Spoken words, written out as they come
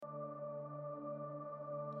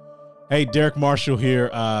Hey, Derrick Marshall here,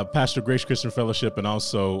 pastor of Grace Christian Fellowship and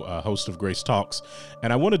also host of Grace Talks.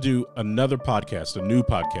 And I want to do another podcast, a new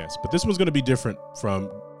podcast, but this one's going to be different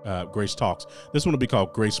from Grace Talks. This one will be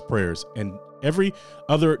called Grace Prayers. And every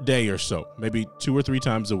other day or so, maybe 2 or 3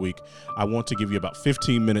 times a week, I want to give you about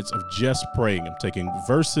 15 minutes of just praying. I'm taking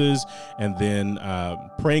verses and then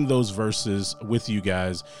praying those verses with you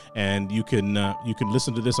guys. And you can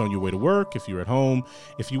listen to this on your way to work, if you're at home.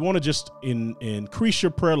 If you want to just increase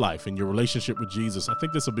your prayer life and your relationship with Jesus, I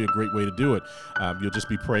think this will be a great way to do it. You'll just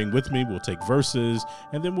be praying with me. We'll take verses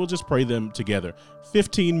and then we'll just pray them together.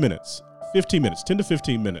 15 minutes. 10 to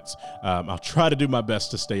 15 minutes. I'll try to do my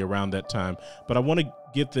best to stay around that time, but I want to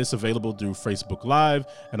get this available through Facebook Live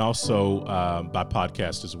and also by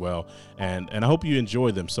podcast as well. And I hope you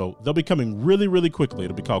enjoy them. So they'll be coming really, really quickly.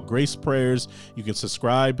 It'll be called Grace Prayers. You can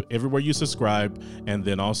subscribe everywhere you subscribe. And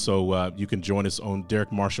then also you can join us on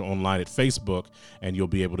Derrick Marshall Online at Facebook, and you'll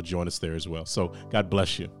be able to join us there as well. So God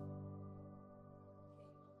bless you.